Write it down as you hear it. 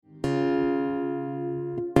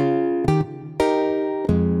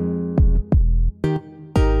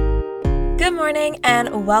Good morning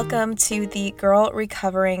and welcome to the Girl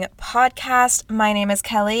Recovering podcast. My name is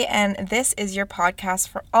Kelly and this is your podcast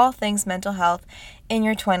for all things mental health in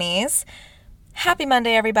your 20s. Happy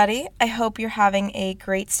Monday, everybody. I hope you're having a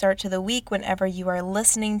great start to the week whenever you are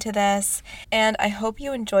listening to this. And I hope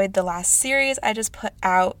you enjoyed the last series I just put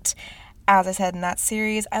out. As I said in that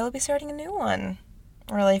series, I will be starting a new one.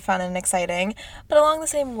 Really fun and exciting, but along the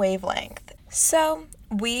same wavelength. So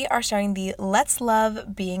we are starting the Let's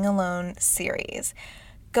Love Being Alone series,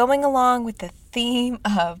 going along with the theme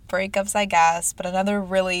of breakups, I guess, but another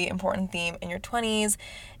really important theme in your 20s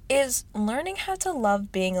is learning how to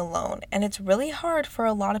love being alone. And it's really hard for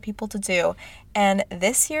a lot of people to do. And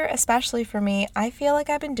this year, especially for me, I feel like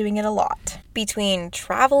I've been doing it a lot. Between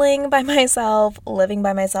traveling by myself, living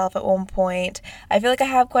by myself at one point, I feel like I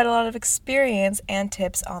have quite a lot of experience and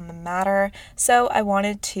tips on the matter. So I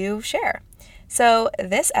wanted to share. So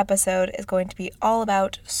this episode is going to be all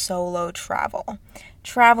about solo travel.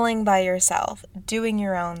 Traveling by yourself, doing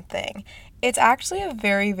your own thing. It's actually a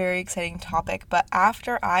very, very exciting topic, but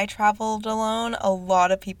after I traveled alone, a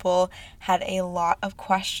lot of people had a lot of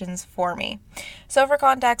questions for me. So for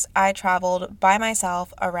context, I traveled by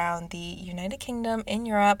myself around the United Kingdom in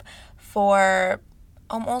Europe for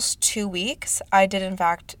almost 2 weeks. I did, in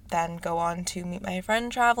fact, then go on to meet my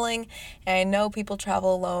friend traveling, and I know people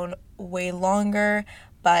travel alone way longer,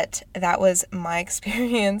 but that was my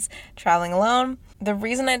experience traveling alone. The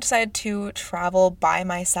reason I decided to travel by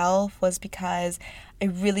myself was because I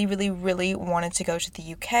really, really, really wanted to go to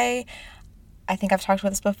the UK. I think I've talked about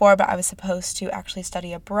this before, but I was supposed to actually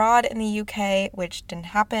study abroad in the UK, which didn't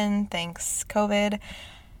happen thanks COVID.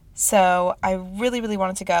 So I really, really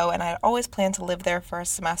wanted to go, and I had always planned to live there for a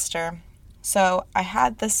semester. So I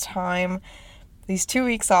had this time, these 2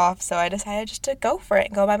 weeks off, so I decided just to go for it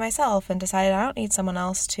and go by myself and decided I don't need someone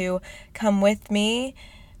else to come with me.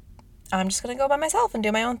 I'm just going to go by myself and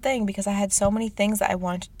do my own thing because I had so many things that I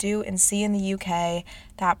wanted to do and see in the UK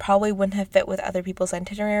that probably wouldn't have fit with other people's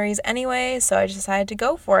itineraries anyway, so I just decided to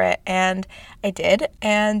go for it, and I did,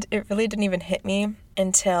 and it really didn't even hit me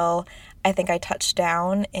until I think I touched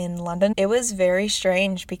down in London. It was very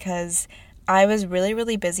strange because I was really,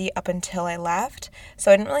 really busy up until I left,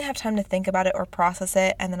 so I didn't really have time to think about it or process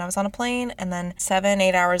it, and then I was on a plane, and then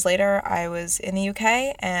 7-8 hours later, I was in the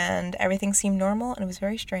UK, and everything seemed normal, and it was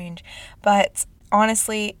very strange. But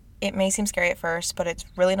honestly, it may seem scary at first, but it's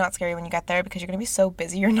really not scary when you get there because you're going to be so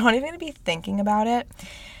busy, you're not even going to be thinking about it.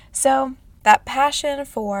 So that passion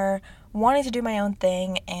for wanting to do my own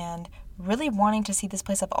thing and really wanting to see this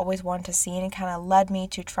place I've always wanted to see, and kind of led me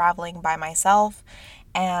to traveling by myself.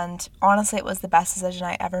 And honestly, it was the best decision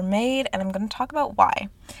I ever made, and I'm going to talk about why.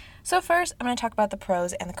 So first, I'm going to talk about the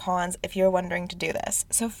pros and the cons if you're wondering to do this.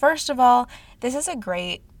 So first of all, this is a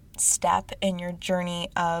great step in your journey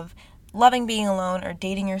of loving being alone or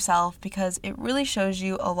dating yourself because it really shows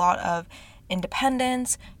you a lot of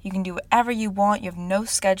independence. You can do whatever you want, you have no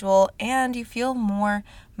schedule, and you feel more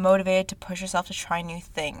motivated to push yourself to try new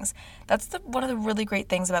things. That's one of the really great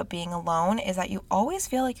things about being alone is that you always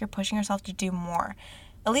feel like you're pushing yourself to do more.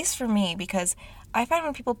 At least for me, because I find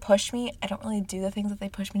when people push me, I don't really do the things that they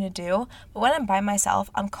push me to do. But when I'm by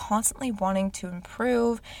myself, I'm constantly wanting to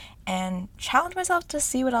improve and challenge myself to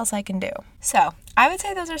see what else I can do. So I would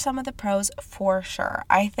say those are some of the pros for sure.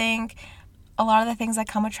 I think a lot of the things that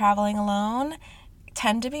come with traveling alone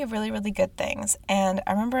tend to be really, really good things. And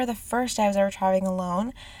I remember the first day I was ever traveling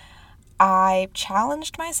alone, I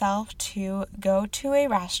challenged myself to go to a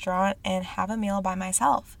restaurant and have a meal by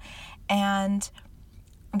myself. And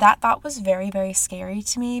that thought was very, very scary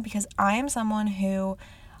to me because I am someone who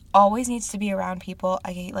always needs to be around people.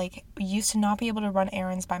 I used to not be able to run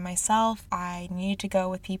errands by myself. I needed to go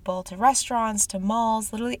with people to restaurants, to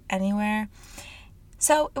malls, literally anywhere.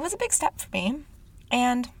 So it was a big step for me.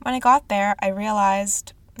 And when I got there, I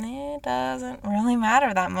realized it doesn't really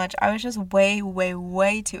matter that much. I was just way, way,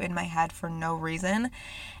 way too in my head for no reason.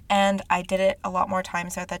 And I did it a lot more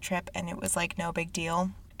times throughout that trip, and it was like no big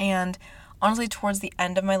deal. And honestly, towards the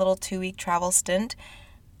end of my little 2-week travel stint,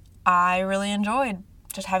 I really enjoyed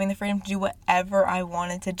just having the freedom to do whatever I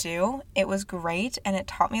wanted to do. It was great, and it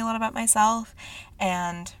taught me a lot about myself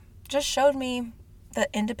and just showed me the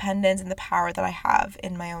independence and the power that I have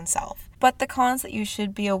in my own self. But the cons that you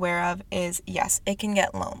should be aware of is, yes, it can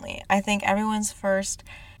get lonely. I think everyone's first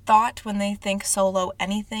thought when they think solo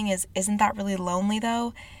anything is, isn't that really lonely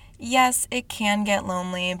though? Yes, it can get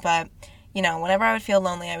lonely, but whenever I would feel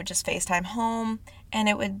lonely, I would just FaceTime home and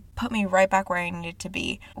it would put me right back where I needed to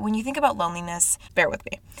be. When you think about loneliness, bear with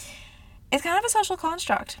me. It's kind of a social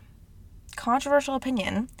construct. Controversial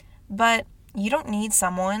opinion, but you don't need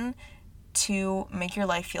someone to make your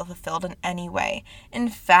life feel fulfilled in any way. In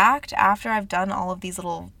fact, after I've done all of these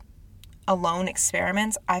little alone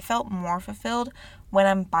experiments, I felt more fulfilled when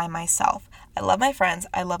I'm by myself. I love my friends,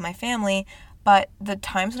 I love my family, but the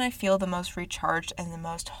times when I feel the most recharged and the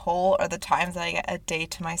most whole are the times that I get a day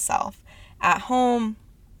to myself. At home,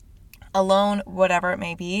 alone, whatever it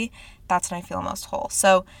may be, that's when I feel most whole.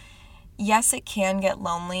 So yes, it can get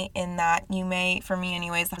lonely in that you may, for me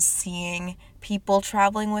anyways, seeing people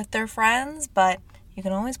traveling with their friends, but you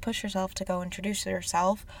can always push yourself to go introduce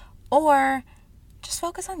yourself or just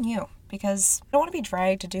focus on you, because you don't want to be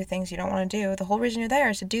dragged to do things you don't want to do. The whole reason you're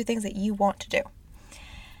there is to do things that you want to do.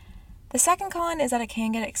 The second con is that it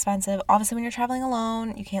can get expensive. Obviously, when you're traveling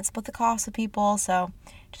alone, you can't split the cost with people, so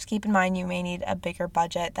just keep in mind you may need a bigger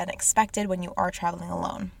budget than expected when you are traveling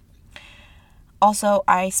alone. Also,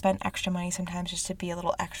 I spent extra money sometimes just to be a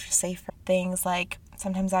little extra safe for things like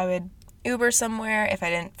sometimes I would Uber somewhere if I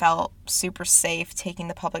didn't feel super safe taking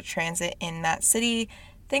the public transit in that city,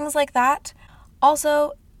 things like that.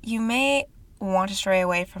 Also, you may want to stray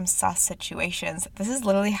away from sus situations. This is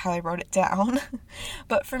literally how I wrote it down.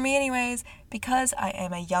 But for me anyways, because I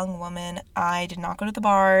am a young woman, I did not go to the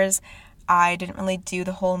bars. I didn't really do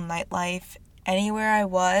the whole nightlife. Anywhere I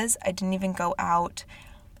was, I didn't even go out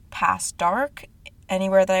past dark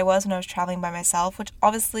anywhere that I was when I was traveling by myself, which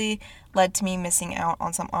obviously led to me missing out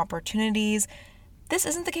on some opportunities. This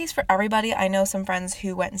isn't the case for everybody. I know some friends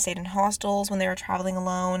who went and stayed in hostels when they were traveling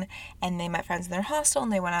alone, and they met friends in their hostel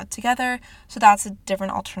and they went out together. So that's a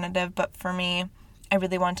different alternative. But for me, I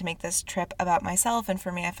really wanted to make this trip about myself, and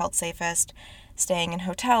for me, I felt safest staying in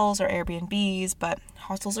hotels or Airbnbs, but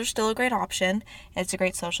hostels are still a great option. It's a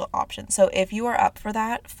great social option. So if you are up for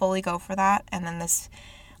that, fully go for that, and then this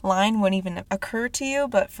line wouldn't even occur to you.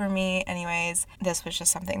 But for me, anyways, this was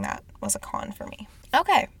just something that was a con for me.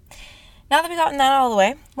 Okay. Now that we've gotten that out of the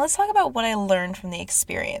way, let's talk about what I learned from the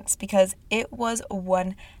experience, because it was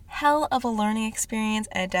one hell of a learning experience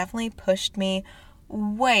and it definitely pushed me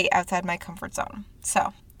way outside my comfort zone.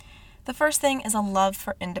 So, the first thing is a love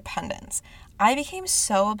for independence. I became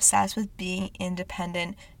so obsessed with being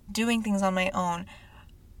independent, doing things on my own,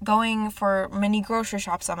 going for mini grocery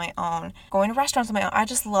shops on my own, going to restaurants on my own. I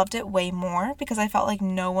just loved it way more because I felt like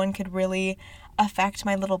no one could really affect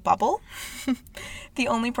my little bubble. The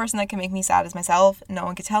only person that can make me sad is myself. No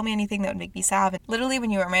one could tell me anything that would make me sad. Literally, when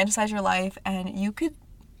you romanticize your life and you could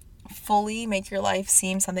fully make your life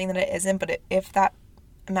seem something that it isn't, but if that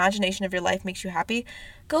imagination of your life makes you happy,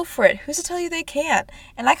 go for it. Who's to tell you they can't?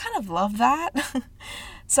 And I kind of love that.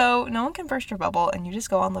 So no one can burst your bubble and you just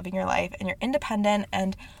go on living your life and you're independent.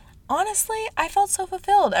 And honestly, I felt so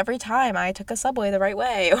fulfilled every time I took a subway the right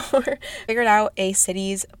way or figured out a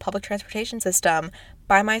city's public transportation system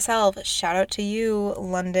by myself. Shout out to you,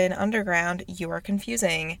 London Underground. You are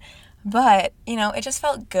confusing. But, it just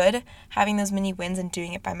felt good having those mini wins and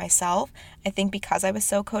doing it by myself. I think because I was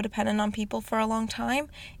so codependent on people for a long time,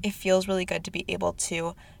 it feels really good to be able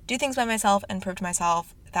to do things by myself and prove to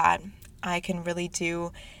myself that I can really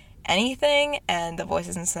do anything, and the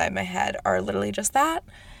voices inside my head are literally just that.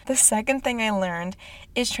 The second thing I learned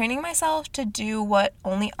is training myself to do what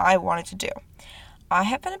only I wanted to do. I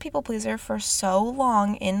have been a people pleaser for so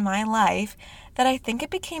long in my life that I think it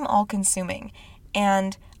became all-consuming,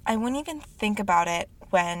 and I wouldn't even think about it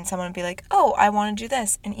when someone would be like, oh, I want to do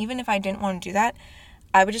this. And even if I didn't want to do that,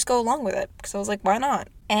 I would just go along with it because I was like, why not?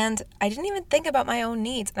 And I didn't even think about my own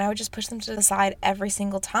needs and I would just push them to the side every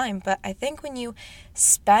single time. But I think when you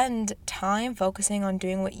spend time focusing on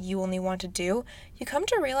doing what you only want to do, you come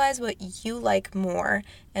to realize what you like more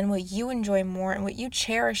and what you enjoy more and what you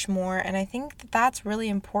cherish more. And I think that's really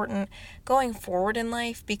important going forward in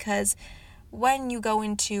life, because when you go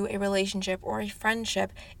into a relationship or a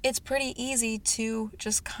friendship, it's pretty easy to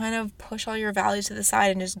just kind of push all your values to the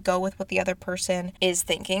side and just go with what the other person is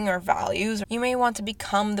thinking or values. You may want to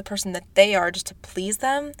become the person that they are just to please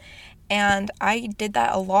them. And I did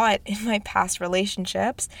that a lot in my past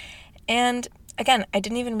relationships. And again, I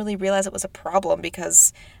didn't even really realize it was a problem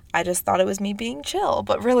because I just thought it was me being chill,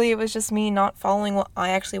 but really it was just me not following what I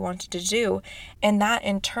actually wanted to do. And that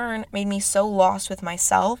in turn made me so lost with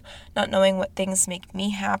myself, not knowing what things make me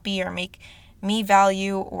happy or make me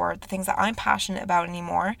value or the things that I'm passionate about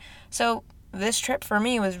anymore. So this trip for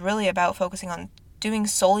me was really about focusing on doing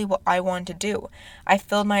solely what I wanted to do. I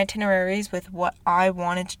filled my itineraries with what I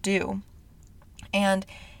wanted to do. And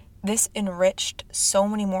this enriched so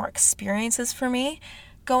many more experiences for me,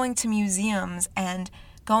 going to museums and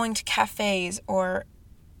going to cafes or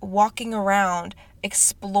walking around,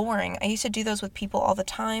 exploring. I used to do those with people all the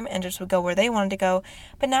time and just would go where they wanted to go.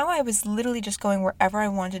 But now I was literally just going wherever I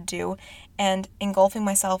wanted to do and engulfing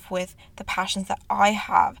myself with the passions that I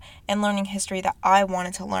have and learning history that I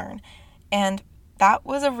wanted to learn. And that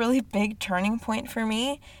was a really big turning point for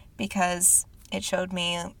me because it showed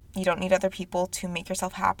me you don't need other people to make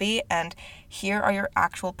yourself happy, and here are your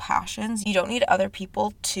actual passions. You don't need other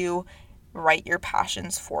people to write your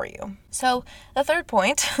passions for you. So the third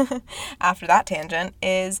point after that tangent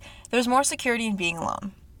is there's more security in being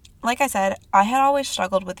alone. Like I said, I had always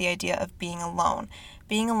struggled with the idea of being alone.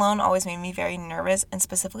 Being alone always made me very nervous and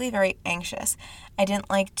specifically very anxious. I didn't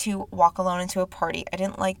like to walk alone into a party. I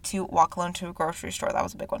didn't like to walk alone to a grocery store. That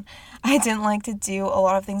was a big one. I didn't like to do a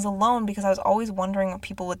lot of things alone because I was always wondering what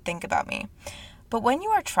people would think about me. But when you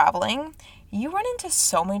are traveling, you run into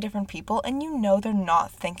so many different people and you know they're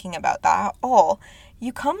not thinking about that at all.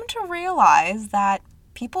 You come to realize that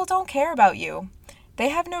people don't care about you. They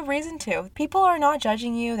have no reason to. People are not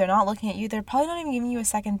judging you. They're not looking at you. They're probably not even giving you a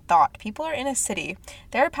second thought. People are in a city.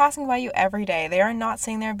 They're passing by you every day. They are not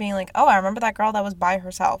sitting there being like, oh, I remember that girl that was by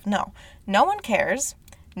herself. No one cares.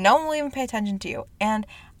 No one will even pay attention to you. And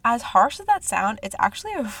as harsh as that sounds, it's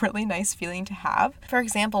actually a really nice feeling to have. For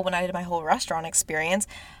example, when I did my whole restaurant experience,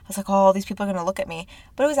 I was like, oh, these people are going to look at me.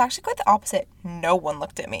 But it was actually quite the opposite. No one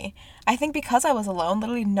looked at me. I think because I was alone,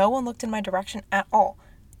 literally no one looked in my direction at all.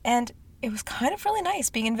 And it was kind of really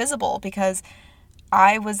nice being invisible because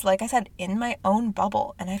I was, like I said, in my own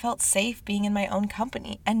bubble and I felt safe being in my own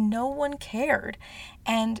company and no one cared.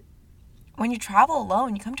 And when you travel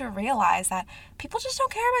alone, you come to realize that people just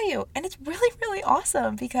don't care about you. And it's really, really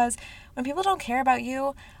awesome because when people don't care about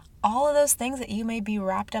you, all of those things that you may be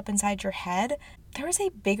wrapped up inside your head, there is a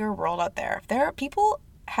bigger world out there. There are people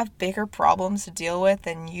have bigger problems to deal with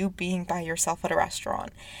than you being by yourself at a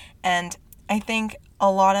restaurant. And I think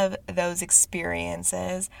a lot of those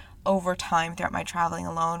experiences over time throughout my traveling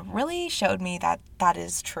alone really showed me that that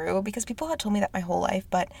is true because people had told me that my whole life,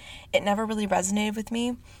 but it never really resonated with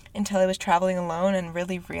me until I was traveling alone and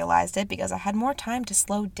really realized it because I had more time to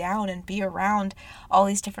slow down and be around all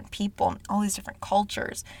these different people, all these different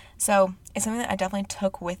cultures. So it's something that I definitely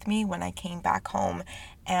took with me when I came back home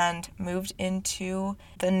and moved into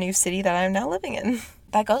the new city that I'm now living in.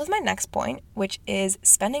 That goes with my next point, which is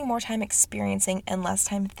spending more time experiencing and less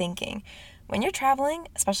time thinking. When you're traveling,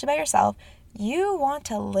 especially by yourself, you want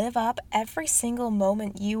to live up every single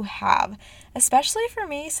moment you have. Especially for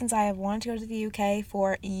me, since I have wanted to go to the UK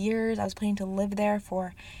for years. I was planning to live there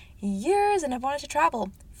for years and I've wanted to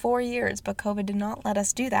travel for years, but COVID did not let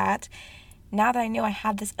us do that. Now that I knew I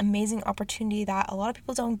had this amazing opportunity that a lot of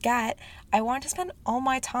people don't get, I wanted to spend all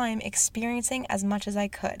my time experiencing as much as I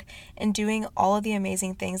could and doing all of the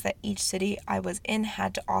amazing things that each city I was in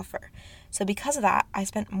had to offer. So because of that, I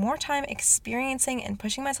spent more time experiencing and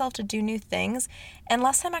pushing myself to do new things and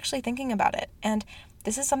less time actually thinking about it. And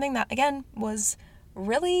this is something that, again, was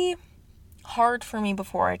really hard for me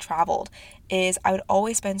before I traveled, is I would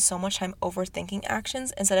always spend so much time overthinking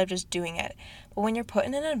actions instead of just doing it. But when you're put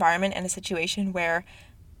in an environment and a situation where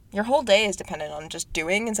your whole day is dependent on just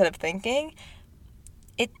doing instead of thinking,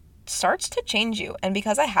 it starts to change you. And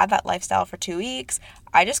because I had that lifestyle for 2 weeks,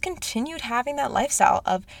 I just continued having that lifestyle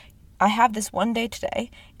of I have this one day today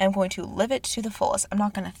and I'm going to live it to the fullest. I'm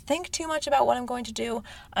not going to think too much about what I'm going to do.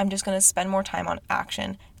 I'm just going to spend more time on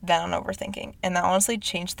action than on overthinking. And that honestly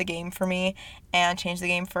changed the game for me and changed the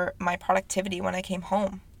game for my productivity when I came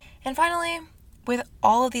home. And finally, with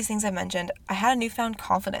all of these things I mentioned, I had a newfound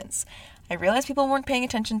confidence. I realized people weren't paying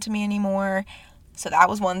attention to me anymore. So that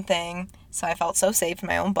was one thing. So I felt so safe in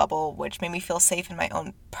my own bubble, which made me feel safe in my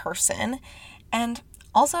own person. And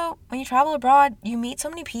also, when you travel abroad, you meet so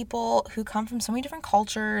many people who come from so many different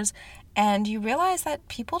cultures, and you realize that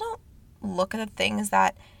people don't look at the things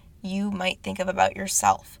that you might think of about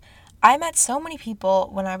yourself. I met so many people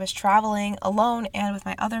when I was traveling alone and with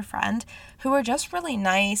my other friend who were just really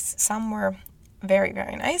nice. Some were very,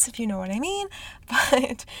 very nice, if you know what I mean,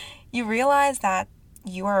 but you realize that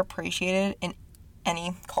you are appreciated in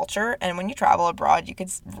any culture, and when you travel abroad you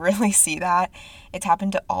could really see that. It's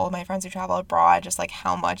happened to all of my friends who travel abroad, just like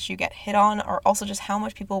how much you get hit on, or also just how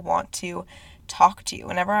much people want to talk to you.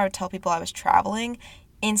 Whenever I would tell people I was traveling,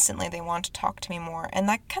 instantly they wanted to talk to me more, and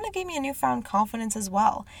that kind of gave me a newfound confidence as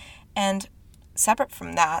well. And separate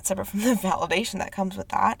from the validation that comes with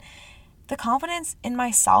that, the confidence in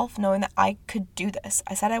myself knowing that I could do this.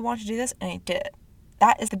 I said I wanted to do this and I did it.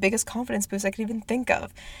 That is the biggest confidence boost I could even think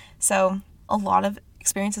of. So a lot of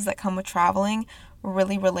experiences that come with traveling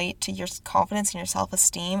really relate to your confidence and your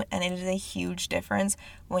self-esteem, and it is a huge difference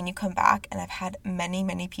when you come back. And I've had many,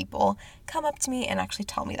 many people come up to me and actually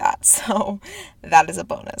tell me that, so that is a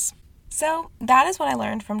bonus. So that is what I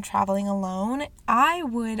learned from traveling alone. I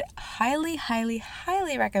would highly, highly,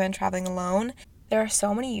 highly recommend traveling alone. There are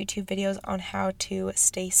so many YouTube videos on how to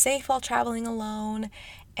stay safe while traveling alone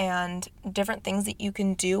and different things that you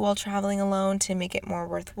can do while traveling alone to make it more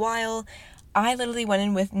worthwhile. I literally went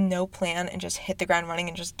in with no plan and just hit the ground running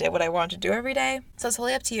and just did what I wanted to do every day. So it's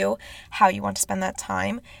totally up to you how you want to spend that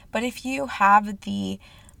time. But if you have the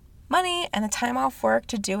money and the time off work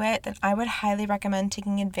to do it, then I would highly recommend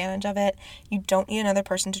taking advantage of it. You don't need another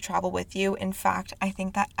person to travel with you. In fact, I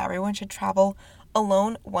think that everyone should travel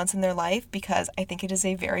alone once in their life because I think it is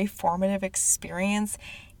a very formative experience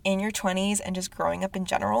in your 20s and just growing up in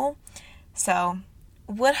general. So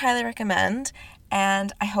would highly recommend.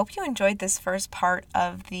 And I hope you enjoyed this first part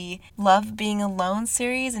of the Love Being Alone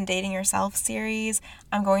series and Dating Yourself series.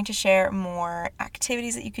 I'm going to share more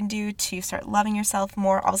activities that you can do to start loving yourself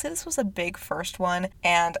more. Obviously, this was a big first one,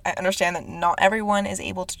 and I understand that not everyone is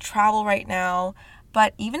able to travel right now.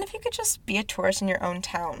 But even if you could just be a tourist in your own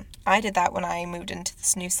town. I did that when I moved into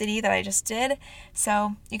this new city that I just did.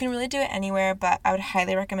 So you can really do it anywhere, but I would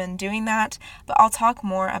highly recommend doing that. But I'll talk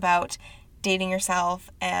more about dating yourself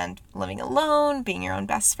and living alone, being your own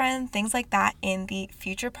best friend, things like that in the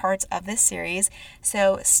future parts of this series.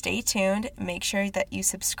 So stay tuned. Make sure that you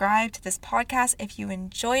subscribe to this podcast if you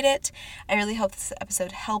enjoyed it. I really hope this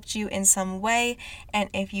episode helped you in some way. And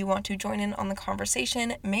if you want to join in on the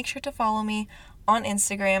conversation, make sure to follow me on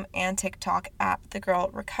Instagram and TikTok at The Girl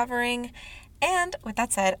Recovering. And with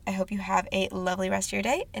that said, I hope you have a lovely rest of your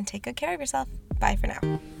day and take good care of yourself. Bye for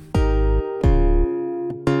now.